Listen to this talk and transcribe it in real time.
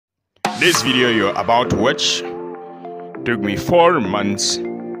This video you're about to watch took me 4 months,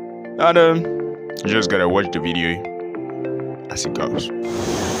 and you just gotta watch the video as it goes.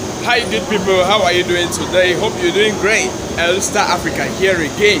 Hi good people, how are you doing today? Hope you're doing great. Elstar Africa here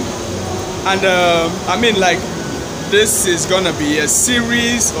again, and I mean, like, this is gonna be a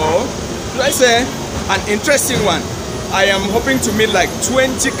series, or should I say an interesting one. I am hoping to meet like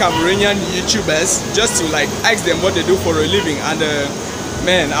 20 Cameroonian YouTubers just to like ask them what they do for a living, and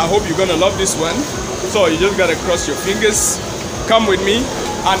man, I hope you're gonna love this one. So you just gotta cross your fingers, come with me,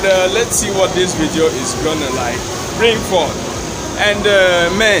 and let's see what this video is gonna like bring forth. And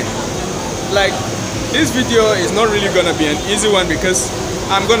man, like, this video is not really gonna be an easy one because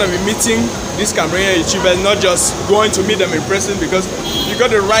I'm gonna be meeting these Cameroonian YouTubers, not just going to meet them in person, because you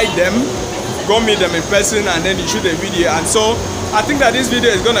gotta write them, go meet them in person, and then you shoot a video. And so I think that this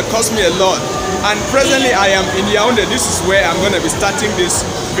video is gonna cost me a lot. And presently I am in Yaoundé. This is where I'm gonna be starting this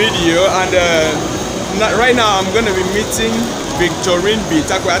video, and right now I'm gonna be meeting Victorine Bih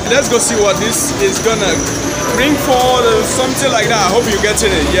Takwe. Let's go see what this is gonna bring forward, something like that. I hope you're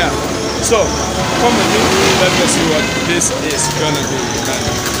getting it. Yeah, so come with me, let me see what this is gonna be.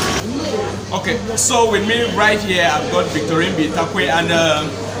 Okay, so with me right here I've got Victorine Bih Takwe, and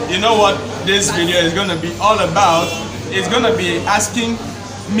you know what this video is gonna be all about? It's gonna be asking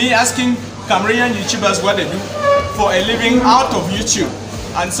Cameroonian YouTubers what they do for a living out of YouTube.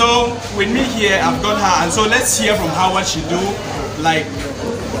 And so with me here I've got her, and so let's hear from her what she do. Like,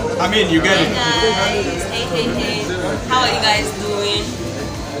 I mean, you get it. Hey guys, hey, how are you guys doing?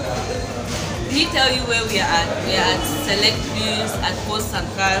 Did he tell you where we are at? We are at Select Views at Post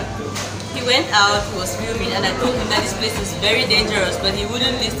Central. He went out, he was filming, and I told him that this place is very dangerous, but he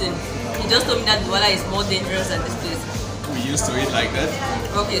wouldn't listen. He just told me that Douala is more dangerous than this place. We used to eat like that.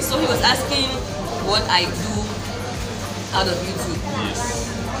 Okay, so he was asking what I do out of YouTube.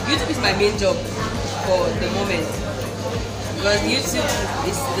 Yes. YouTube is my main job for the moment, because YouTube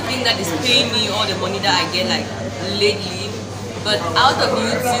is the thing that is paying me all the money that I get like lately. But out of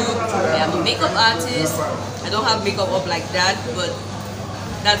YouTube, I am a makeup artist. I don't have makeup up like that, but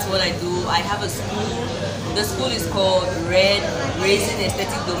that's what I do. I have a school. The school is called RIE'S, Raising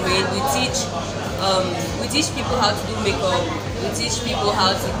Aesthetic Domain. We teach people how to do makeup. We teach people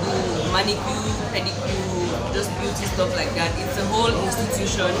how to do manicure, pedicure, just beauty stuff like that. It's a whole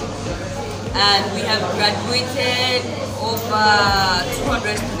institution, and we have graduated over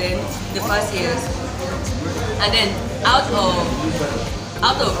 200 students the past years. And then out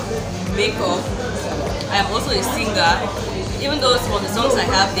of makeup, I am also a singer. Even though some of the songs I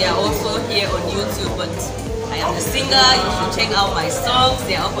have, they are also here on YouTube, but I am the singer. You should check out my songs,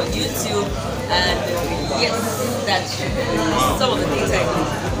 they are up on YouTube. And yes, that's some of the things I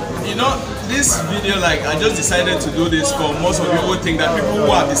do. You know, this video, like, I just decided to do this for most of you who think that people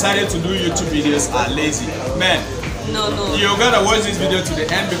who have decided to do YouTube videos are lazy. Man, no. You gotta watch this video to the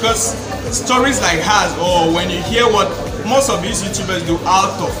end, because stories like hers, or when you hear what most of these YouTubers do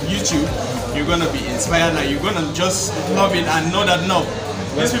out of YouTube, you're gonna be inspired. Like, you're gonna just love it and know that no,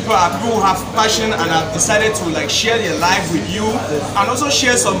 these people are people who have passion and have decided to like share their life with you, and also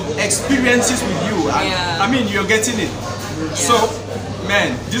share some experiences with you. And yeah. I mean, you're getting it. Yeah. So,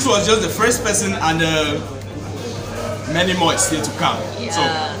 man, this was just the first person, and many more is still to come. Yeah. So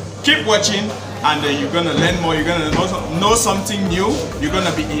keep watching, and you're gonna learn more. You're gonna know something new. You're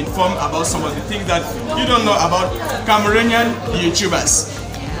gonna be informed about some of the things that you don't know about Cameroonian YouTubers.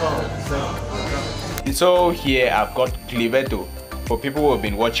 And so here I've got Cliverto. For people who have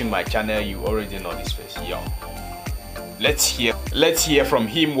been watching my channel, you already know this face. Yo, let's hear from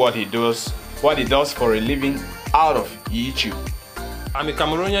him what he does for a living out of YouTube. I'm a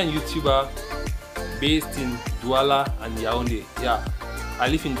Cameroonian YouTuber based in Douala and Yaoundé. Yeah, I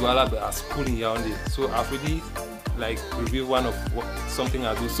live in Douala but I school in Yaoundé. So I've really like reviewed something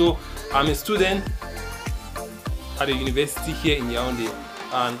I do. So I'm a student at a university here in Yaoundé,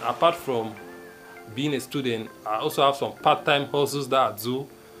 and apart from being a student, I also have some part-time hustles that I do.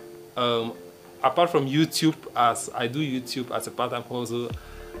 Apart from YouTube, as I do YouTube as a part-time hustle,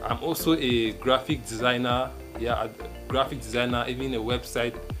 I'm also a graphic designer. Yeah, a graphic designer, even a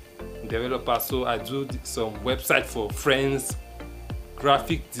website developer. So I do some website for friends,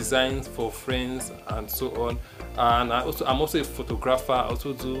 graphic designs for friends, and so on. And I'm also a photographer. I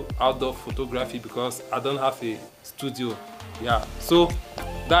also do outdoor photography because I don't have a studio. Yeah, so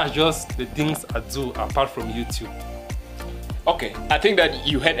that's just the things I do apart from YouTube. Okay, I think that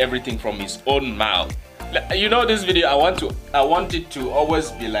you heard everything from his own mouth. You know, this video I want it to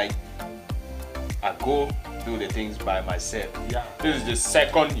always be like, I go do the things by myself. Yeah. This is the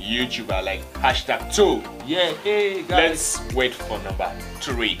second YouTuber, like #2. Yeah, hey guys. Let's wait for number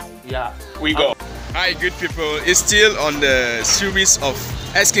 3. Yeah. We go. Hi, good people. It's still on the series of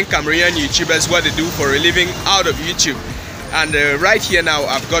asking Cameroonian YouTubers what they do for a living out of YouTube. And right here now,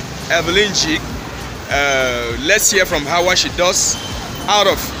 I've got Elvine Kick. Let's hear from her what she does out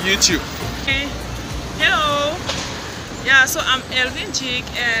of YouTube. Hey. Hello. Yeah, so I'm Elvine Kick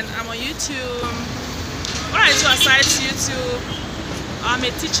and I'm on YouTube. What I do aside YouTube, I'm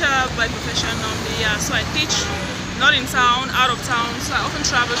a teacher by profession normally. Yeah, so I teach not in town, out of town. So I often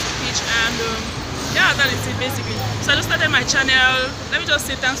travel to teach and yeah, that is it basically. So I just started my channel. Let me just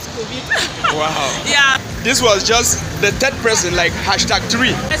say thanks to COVID. Wow. Yeah. This was just the third person, like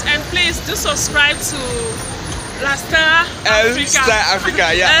 #3. Yes, and please do subscribe to Star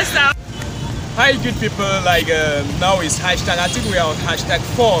Africa, yeah. Star. Hi good people, like now it's hashtag, I think we are on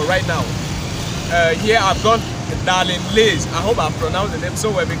 #4 right now. Here I've got Darlene Liz. I hope I pronounced the name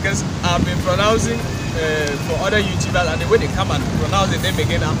so well because I've been pronouncing for other YouTubers and the way they come and pronounce the name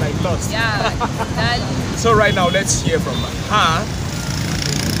again, I'm like lost. Yeah, so right now let's hear from her.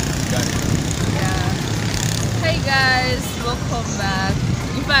 yeah. Hey guys, welcome back.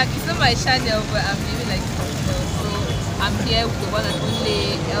 In fact, it's not my channel, but I'm living like so I'm here with the one and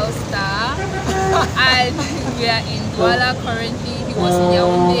only Star, and we are in Douala currently. He was in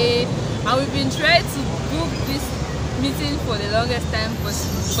Yaoundé, and we've been trying to book this meeting for the longest time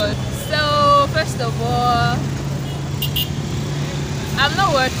possible. So first of all, I'm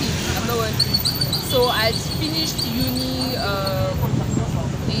not working. So I finished uni a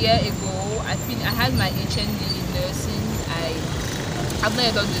year ago. I had my HND in nursing. I've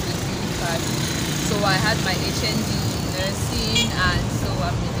not done the degree part. So I had my HND in nursing, and so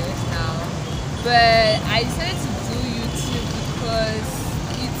I'm a nurse now. But I decided to do YouTube because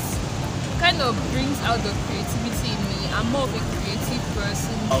it kind of brings out the creativity in me. I'm more of a creative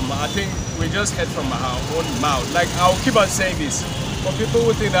person. I think we just heard from our own mouth. Like I'll keep on saying this for people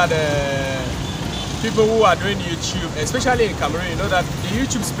who think that people who are doing YouTube, especially in Cameroon, you know that the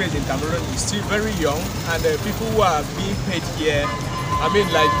YouTube space in Cameroon is still very young, and people who are being paid here, I mean,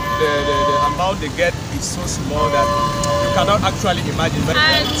 like the amount they get is so small that you cannot actually imagine.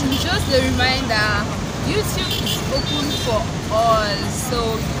 And just a reminder, YouTube is open for all,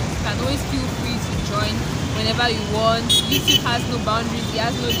 so you can always feel free to join whenever you want. YouTube has no boundaries, it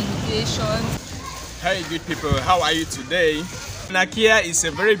has no limitations. Hey good people, how are you today? Nakia is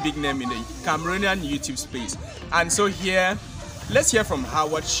a very big name in the Cameroonian YouTube space, and so here, let's hear from her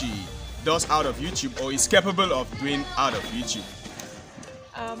what she does out of YouTube or is capable of doing out of YouTube.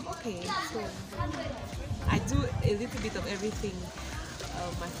 Okay, so I do a little bit of everything.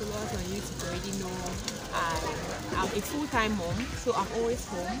 My followers on YouTube already know I'm a full-time mom, so I'm always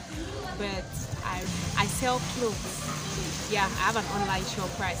home, but I sell clothes. Yeah, I have an online shop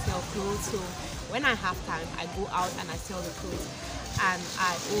where I sell clothes, so when I have time, I go out and I sell the clothes. And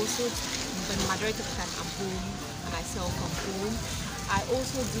I also, the majority of the time, I'm home and I sell from home. I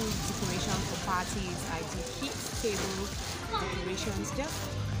also do decoration for parties. I do kids, tables, decorations, just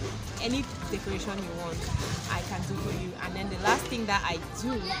any decoration you want, I can do for you. And then the last thing that I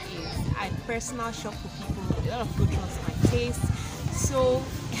do is I personal shop for people. A lot of clothes on my taste. So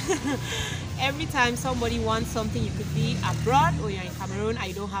every time somebody wants something, you could be abroad or you're in Cameroon and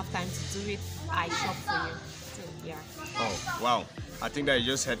you don't have time to do it, I shop for you. So yeah. Oh wow, I think that you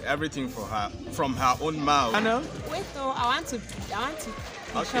just had everything for her from her own mouth. Wait though, I want to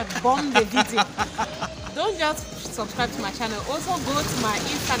bomb the video. Don't just subscribe to my channel, also go to my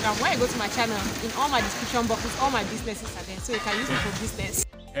Instagram. When you go to my channel, in all my description boxes, all my businesses are there, so you can use it for business.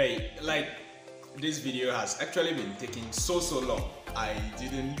 Hey, like this video has actually been taking so long. I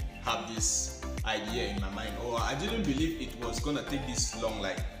didn't have this idea in my mind, or I didn't believe it was gonna take this long.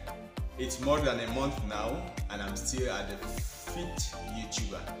 Like it's more than a month now and I'm still at the 5th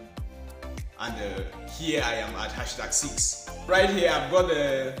YouTuber, and here I am at #6. Right here I've got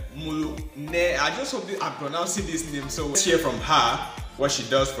the Muluh Neh. I just hope I'm pronouncing this name. So let's hear from her what she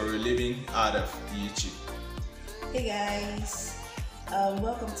does for a living out of YouTube. Hey guys,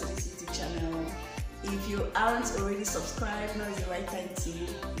 welcome to this YouTube channel. If you aren't already subscribed, now is the right time to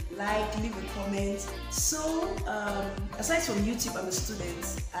like, leave a comment. So aside from YouTube, I'm a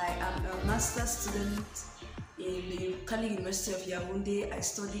student. I am a master's student in the Cameroon University of Yaoundé. I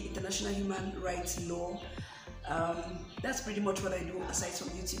study international human rights law. That's pretty much what I do aside from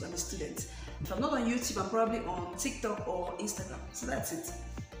YouTube. I'm a student. If I'm not on YouTube, I'm probably on TikTok or Instagram. So that's it.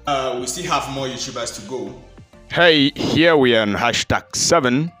 We still have more YouTubers to go. Hey, here we are on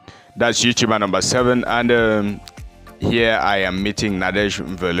 #7. That's YouTuber number 7, and here I am meeting Nadege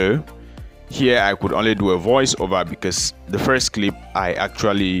Mvele. here I could only do a voiceover because the first clip I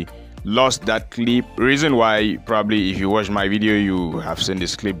actually lost that clip. Reason why, probably if you watch my video you have seen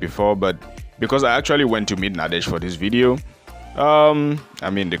this clip before, but because I actually went to meet Nadege for this video, I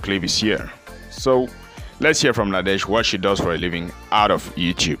mean the clip is here. So let's hear from Nadege what she does for a living out of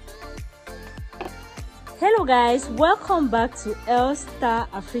YouTube. Hello guys, welcome back to Star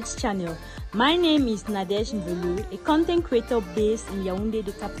Afrique's channel. My name is Nadege Mvele, a content creator based in Yaoundé,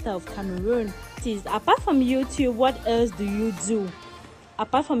 the capital of Cameroon. Apart from YouTube, what else do you do?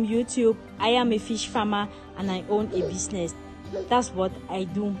 Apart from YouTube, I am a fish farmer and I own a business. That's what I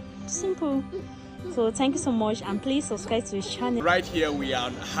do. Simple. So thank you so much and please subscribe to this channel. Right here we are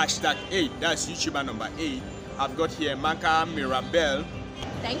on #8. That's YouTuber number 8. I've got here Manka Mirabel.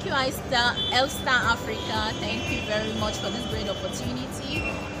 Thank you, Star Africa. Thank you very much for this great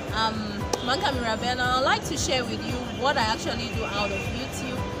opportunity. Manka Mirabel, and I'd like to share with you what I actually do out of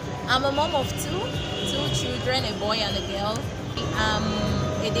YouTube. I'm a mom of two children, a boy and a girl. I'm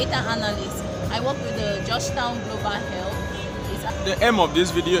a data analyst. I work with the Georgetown Global Health. The aim of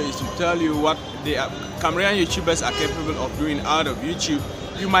this video is to tell you what the Cameroonian YouTubers are capable of doing out of YouTube.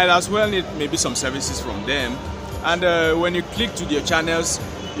 You might as well need maybe some services from them. And when you click to their channels,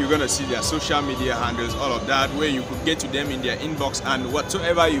 you're gonna see their social media handles, all of that, where you could get to them in their inbox, and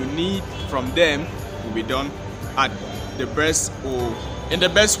whatsoever you need from them will be done at the best or in the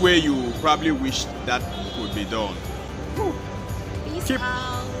best way you probably wish that would be done.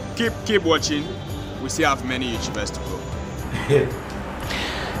 Keep watching. We still have many YouTubers to go.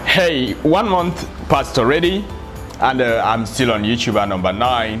 Hey, 1 month passed already and I'm still on YouTuber number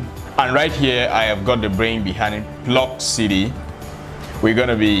 9, and right here I have got the brain behind Plug City. We're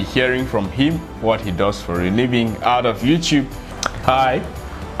gonna be hearing from him what he does for a living out of YouTube. Hi,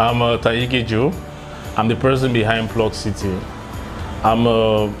 I'm Nadege Joe. I'm the person behind Plug City. I'm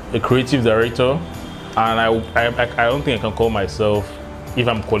a creative director, and I don't think I can call myself, if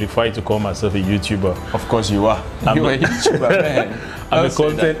I'm qualified to call myself a YouTuber. Of course you are. You are a YouTuber, man.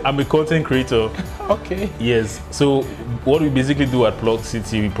 I'm a content creator. Okay. Yes. So what we basically do at Plug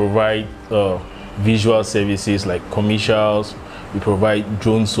City, we provide visual services like commercials, we provide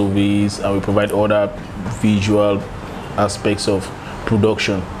drone surveys, and we provide other visual aspects of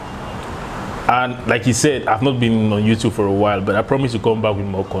production. And like he said, I've not been on YouTube for a while, but I promise to come back with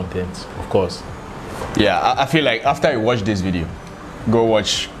more content, of course. Yeah, I feel like after you watch this video, go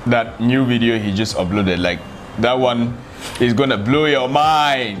watch that new video he just uploaded. Like, that one is gonna blow your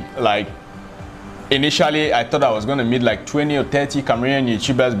mind. Like, initially I thought I was gonna meet like 20 or 30 Cameroonian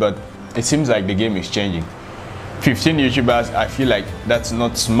YouTubers, but it seems like the game is changing. 15 YouTubers, I feel like that's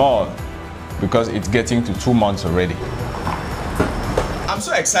not small, because it's getting to 2 months already. I'm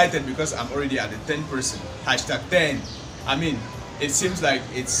so excited because I'm already at the 10th person, #10. I mean, it seems like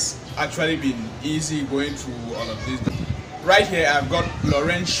it's actually been easy going through all of this. Right here I've got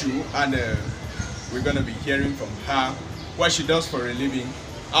Lorraine Shu, and we're gonna be hearing from her what she does for a living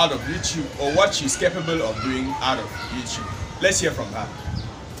out of YouTube, or what she's capable of doing out of YouTube. Let's hear from her.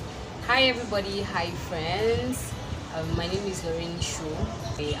 Hi everybody, hi friends. My name is Lorraine Shu.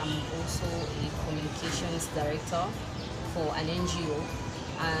 I'm also a communications director for an NGO,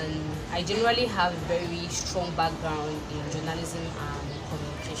 and I generally have a very strong background in journalism and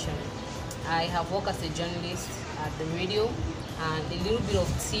communication. I have worked as a journalist at the radio and a little bit of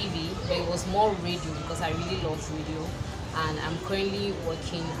TV, but it was more radio because I really love radio, and I'm currently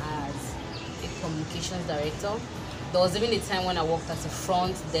working as a communications director. There was even a time when I worked as a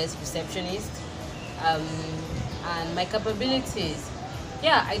front desk receptionist, and my capabilities,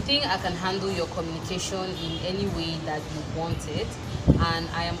 yeah, I think I can handle your communication in any way that you want it, and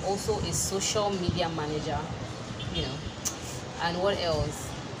I am also a social media manager, you know. And what else?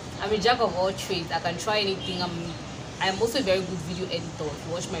 I'm a jack of all trades. I can try anything. I'm also a very good video editor. If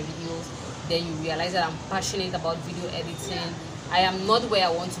you watch my videos, then you realize that I'm passionate about video editing. I am not where I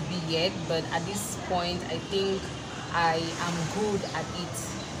want to be yet, but at this point I think I am good at it.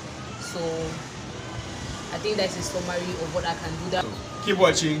 So I think that's a summary of what I can do. That. Keep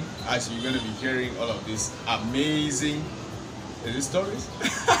watching as you're going to be hearing all of these amazing stories.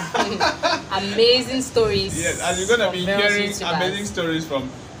 Amazing stories. Yes, as you're going to be hearing amazing stories from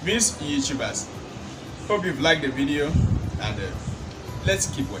these YouTubers. Hope you've liked the video, and let's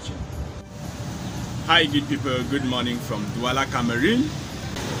keep watching. Hi good people, good morning from Douala, Cameroon.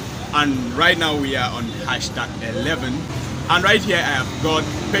 And right now we are on #11, and right here I have got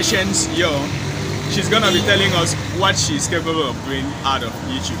Patience Yo. She's gonna be telling us what she's capable of doing out of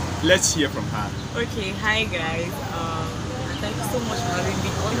YouTube. Let's hear from her. Okay, hi guys. Thank you so much for having me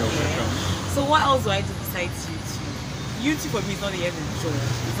on You're here. welcome. So what else do I do besides YouTube? YouTube for me is not yet a job.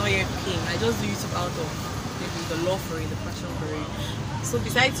 It's not yet paying. I just do YouTube out of maybe the love for it, the passion for it. So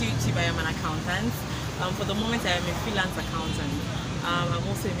besides YouTube, I am an accountant. For the moment, I am a freelance accountant. I'm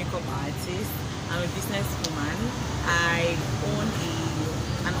also a makeup artist. I'm a businesswoman. I own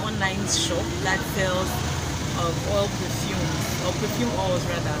an online shop that sells oil perfumes, or perfume oils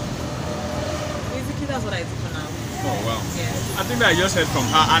rather. Basically, that's what I do for now. Oh wow. Yes. I think that I just heard from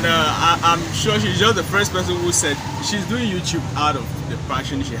her, and I'm sure she's just the first person who said she's doing YouTube out of the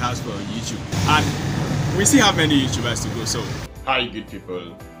passion she has for YouTube. And we still have many YouTubers to go, so hi good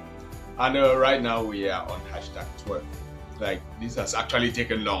people. And right now we are on #12. Like, this has actually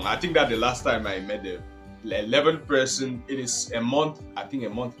taken long. I think that the last time I met the 11th person, it is a month, I think a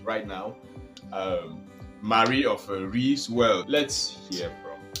month right now. Marie of RIE'S. Well, let's hear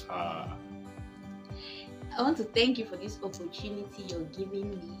from her. I want to thank you for this opportunity you're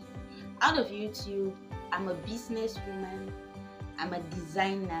giving me. Out of YouTube, I'm a businesswoman, I'm a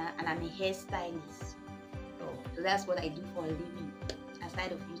designer, and I'm a hairstylist. So that's what I do for a living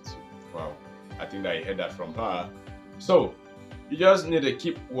aside of YouTube. Wow, I think that I heard that from her. So you just need to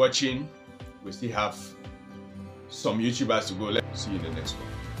keep watching. We still have some YouTubers to go. Let's see you in the next one.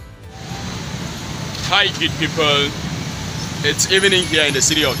 Hi good people, it's evening here in the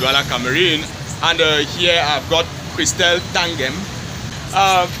city of Douala, Cameroon, and here I've got Christel Tangem.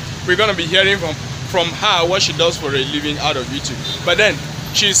 We're gonna be hearing from her what she does for a living out of YouTube. But then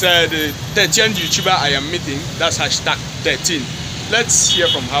she's the 13th YouTuber I am meeting. That's #13. Let's hear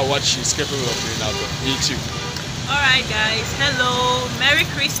from her what she's capable of doing out of YouTube. Alright guys, hello, Merry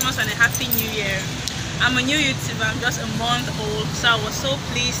Christmas and a Happy New Year. I'm a new YouTuber, I'm just a month old, so I was so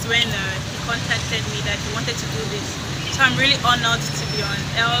pleased when he contacted me that he wanted to do this. So I'm really honored to be on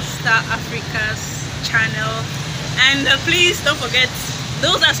Star Africa's channel. And please don't forget,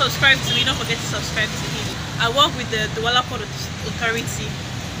 those that subscribe to me, don't forget to subscribe to him. I work with the Douala Port Authority.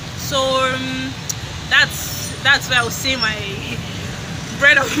 So that's where I would say my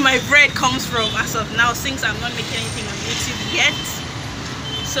bread comes from as of now, since I'm not making anything on YouTube yet.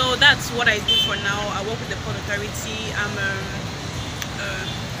 So that's what I do for now. I work with the Port Authority. I'm a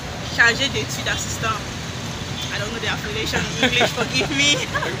chargé d'études assistant. I don't know the affiliation in English, forgive me.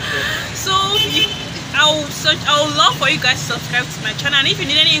 So I would love for you guys to subscribe to my channel. And if you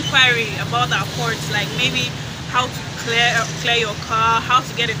need any inquiry about our ports, like maybe how to clear your car, how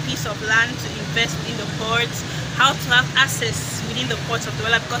to get a piece of land to invest in the ports, how to have access within the ports of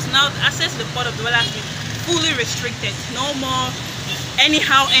Douala, because now access to the port of Douala has been fully restricted. No more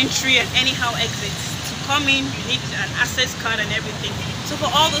anyhow entry and anyhow exit. To come in, you need an access card and everything. So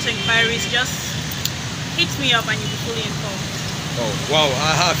for all those inquiries, just hit me up and you'll be fully informed. Oh wow,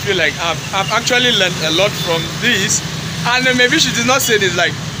 I feel like I've actually learned a lot from this. And maybe she did not say this,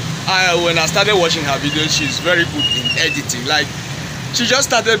 like when I started watching her videos, she's very good in editing. Like, she just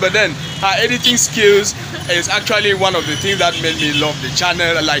started, but then her editing skills is actually one of the things that made me love the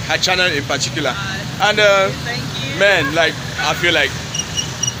channel, like her channel in particular. And thank you. Man, like, I feel like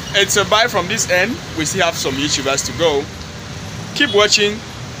it's a bye from this end. We still have some YouTubers to go. Keep watching.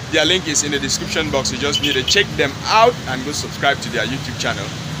 Their link is in the description box. You just need to check them out and go subscribe to their YouTube channel.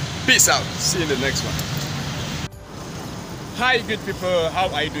 Peace out. See you in the next one. Hi good people, how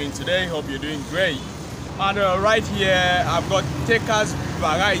are you doing today? Hope you're doing great. And right here I've got TCAS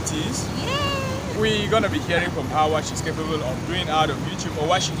Varieties. Yay! We're gonna be hearing from her what she's capable of doing out of YouTube, or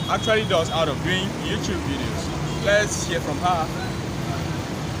what she actually does out of doing YouTube videos. Let's hear from her.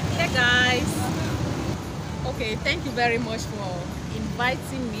 Hey guys. Okay, thank you very much for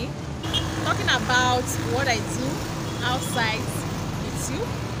inviting me. Talking about what I do outside YouTube.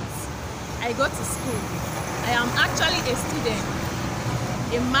 I go to school. I am actually a student,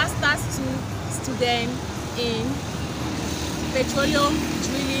 a master's student in petroleum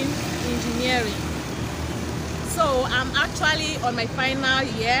drilling engineering. So I'm actually on my final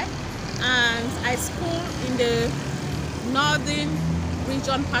year, and I school in the northern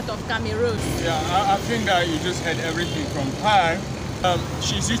region part of Cameroon. Yeah, I think that you just heard everything from her.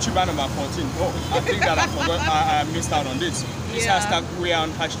 She's YouTuber number 14. Oh, I think that I forgot, I missed out on this. This hashtag, we are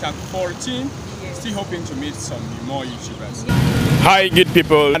on #14. Still hoping to meet some more YouTubers. Hi good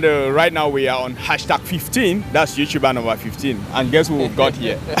people, and right now we are on #15. That's YouTuber number 15. And guess who we got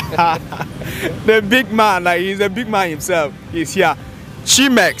here? The big man, like, he's a big man himself. He's here.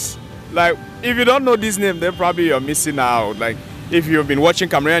 Chimex. Like, if you don't know this name, then probably you're missing out. Like, if you've been watching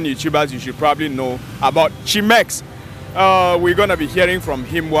Cameroonian YouTubers, you should probably know about Chimex. We're gonna be hearing from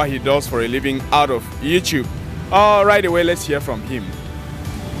him what he does for a living out of YouTube. Right away, let's hear from him.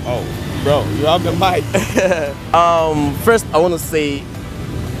 Oh, bro, you have the mic. First, I want to say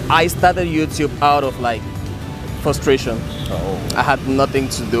I started YouTube out of like frustration. I had nothing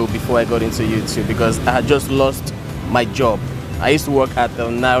to do before I got into YouTube because I had just lost my job. I used to work at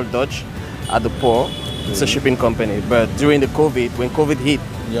Nadege at the port. It's a shipping company, but during the COVID, when COVID hit,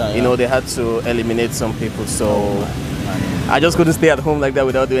 you know, they had to eliminate some people. So I just couldn't stay at home like that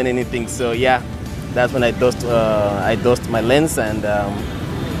without doing anything. So yeah, that's when I dusted my lens and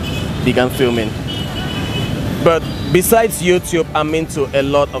began filming. But besides YouTube, I'm into a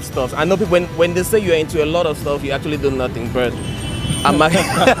lot of stuff. I know people, when they say you're into a lot of stuff, you actually do nothing, but I'm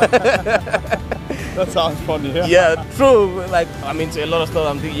That sounds funny. Yeah, true. Like, I'm into a lot of stuff.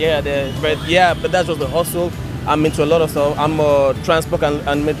 I'm doing, but that's just the hustle. I'm into a lot of stuff. I'm a transport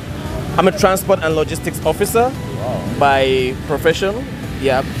and logistics officer by profession.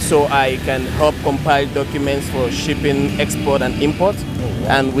 Yeah, so I can help compile documents for shipping, export, and import.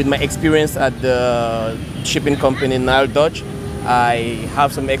 And with my experience at the shipping company Nadege, I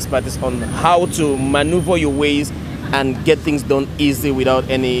have some expertise on how to maneuver your ways and get things done easy without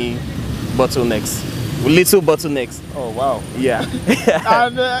any bottlenecks. Little bottlenecks. Oh wow. Yeah.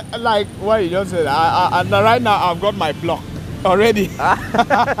 And like what you just said, right now I've got my blog already.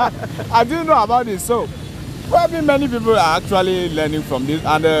 I didn't know about this, so probably many people are actually learning from this,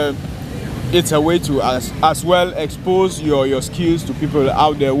 and it's a way to as well expose your skills to people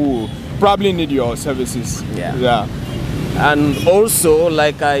out there who probably need your services. Yeah. And also,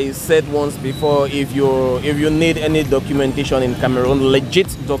 like I said once before, if you need any documentation in Cameroon, legit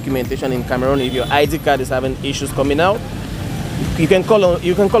documentation in Cameroon, if your ID card is having issues coming out, you can call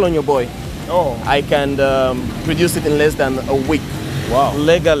on your boy. Oh. I can produce it in less than a week. Wow.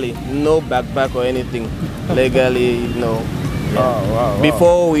 Legally, no backpack or anything. Legally, no. Yeah. Oh, wow.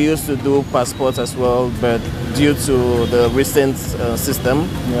 Before we used to do passports as well, but due to the recent system,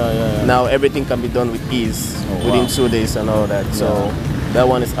 now everything can be done with ease within 2 days and all that. So that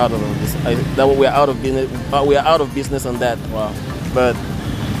one is out of this. We are out of business. We are out of business on that. Wow. But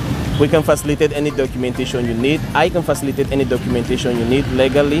we can facilitate any documentation you need. I can facilitate any documentation you need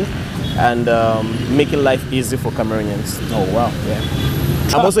legally, and making life easy for Cameroonians. Oh wow. Yeah.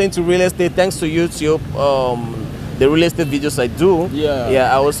 I'm also into real estate thanks to YouTube. The real estate videos I do,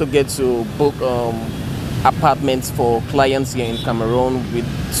 I also get to book apartments for clients here in Cameroon with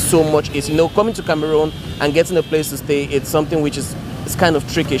so much ease. You know, coming to Cameroon and getting a place to stay, it's something which is kind of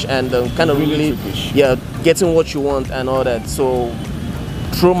trickish and kind of really getting what you want and all that. So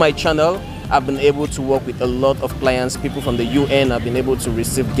through my channel, I've been able to work with a lot of clients, people from the UN. I've been able to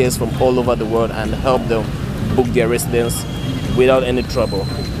receive guests from all over the world and help them book their residence without any trouble.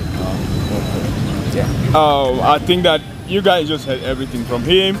 I think that you guys just heard everything from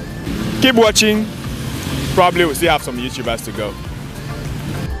him. Keep watching. Probably we'll still have some YouTubers to go.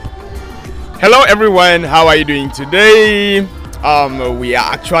 Hello everyone, how are you doing today? We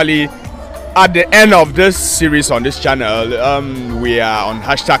are actually at the end of this series on this channel. We are on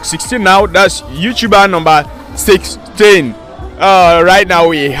hashtag 16 now. That's YouTuber number 16. Right now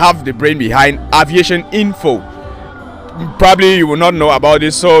we have the brain behind Aviation Info. Probably you will not know about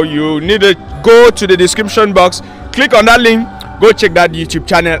this, so you need to go to the description box, click on that link, go check that YouTube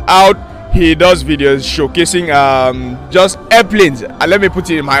channel out. He does videos showcasing just airplanes, and let me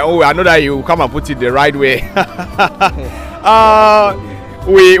put it in my own way. I know that you will come and put it the right way.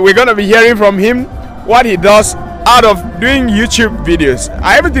 We're gonna be hearing from him what he does out of doing YouTube videos.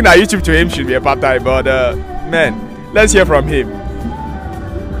 I even think that YouTube to him should be a part-time, but man, let's hear from him.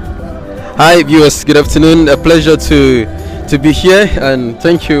 Hi viewers, good afternoon. A pleasure to be here, and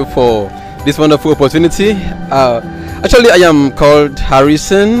thank you for this wonderful opportunity. Actually, I am called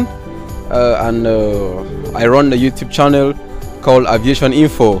Harrison, and I run the YouTube channel called Aviation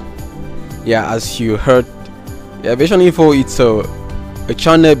Info. Yeah, as you heard, Aviation Info, it's a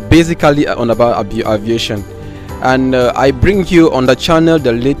channel basically on about aviation, and I bring you on the channel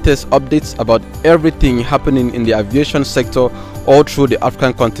the latest updates about everything happening in the aviation sector all through the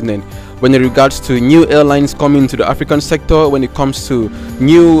African continent. When in regards to new airlines coming to the African sector, when it comes to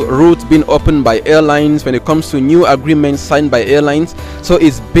new routes being opened by airlines, when it comes to new agreements signed by airlines. So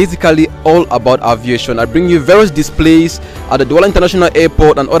it's basically all about aviation. I bring you various displays at the Douala International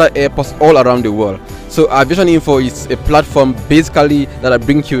Airport and other airports all around the world. So Aviation Info is a platform basically that I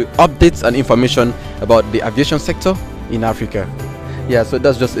bring you updates and information about the aviation sector in Africa. Yeah, so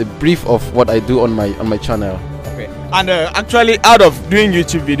that's just a brief of what I do on my channel. And actually, out of doing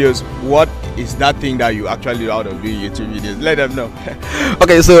YouTube videos, what is that thing that you actually do out of doing YouTube videos? Let them know.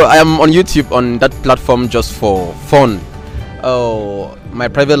 Okay, so I am on YouTube on that platform just for fun. My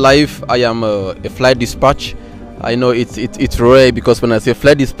private life, I am a flight dispatch I know it's rare because when I say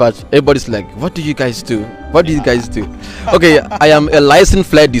flight dispatch, everybody's like, what do you guys do? What do you guys do? Okay, I am a licensed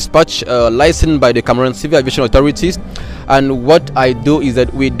flight dispatch, licensed by the Cameroon Civil Aviation Authorities, and what I do is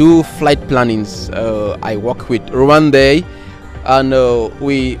that we do flight plannings. I work with RIE'S, and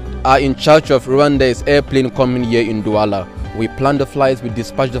we are in charge of RIE'S airplane coming here in Douala. We plan the flights, we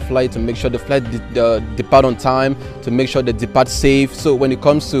dispatch the flight to make sure the flight depart on time, to make sure they depart safe. So when it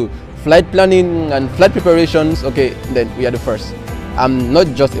comes to flight planning and flight preparations, okay, then we are the first. I'm not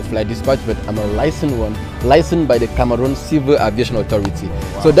just a flight dispatch, but I'm a licensed one, licensed by the Cameroon Civil Aviation Authority.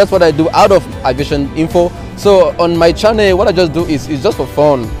 Wow. So that's what I do out of aviation info. So on my channel, what I just do is just for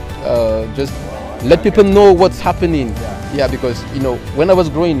fun, just let people know what's happening. Yeah, because you know, when I was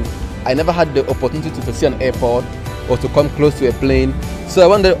growing, I never had the opportunity to see an airport or to come close to a plane. So I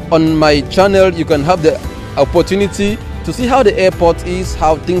wonder, on my channel, you can have the opportunity to see how the airport is,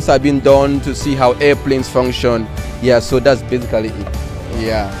 how things are being done, to see how airplanes function. Yeah, so that's basically it.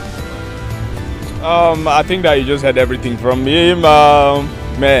 Yeah. I think that you just heard everything from him,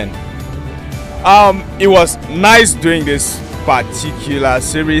 man. It was nice doing this particular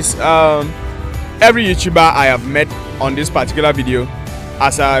series. Every YouTuber I have met on this particular video,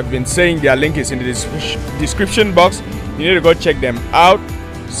 as I've been saying, their link is in the description box. You need to go check them out,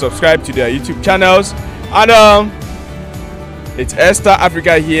 subscribe to their YouTube channels, and it's Star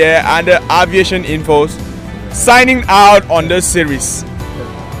Africa here and Aviation Infos signing out on this series.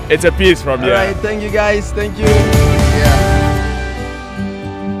 It's a piece from here. Alright, thank you guys, thank you. Yeah.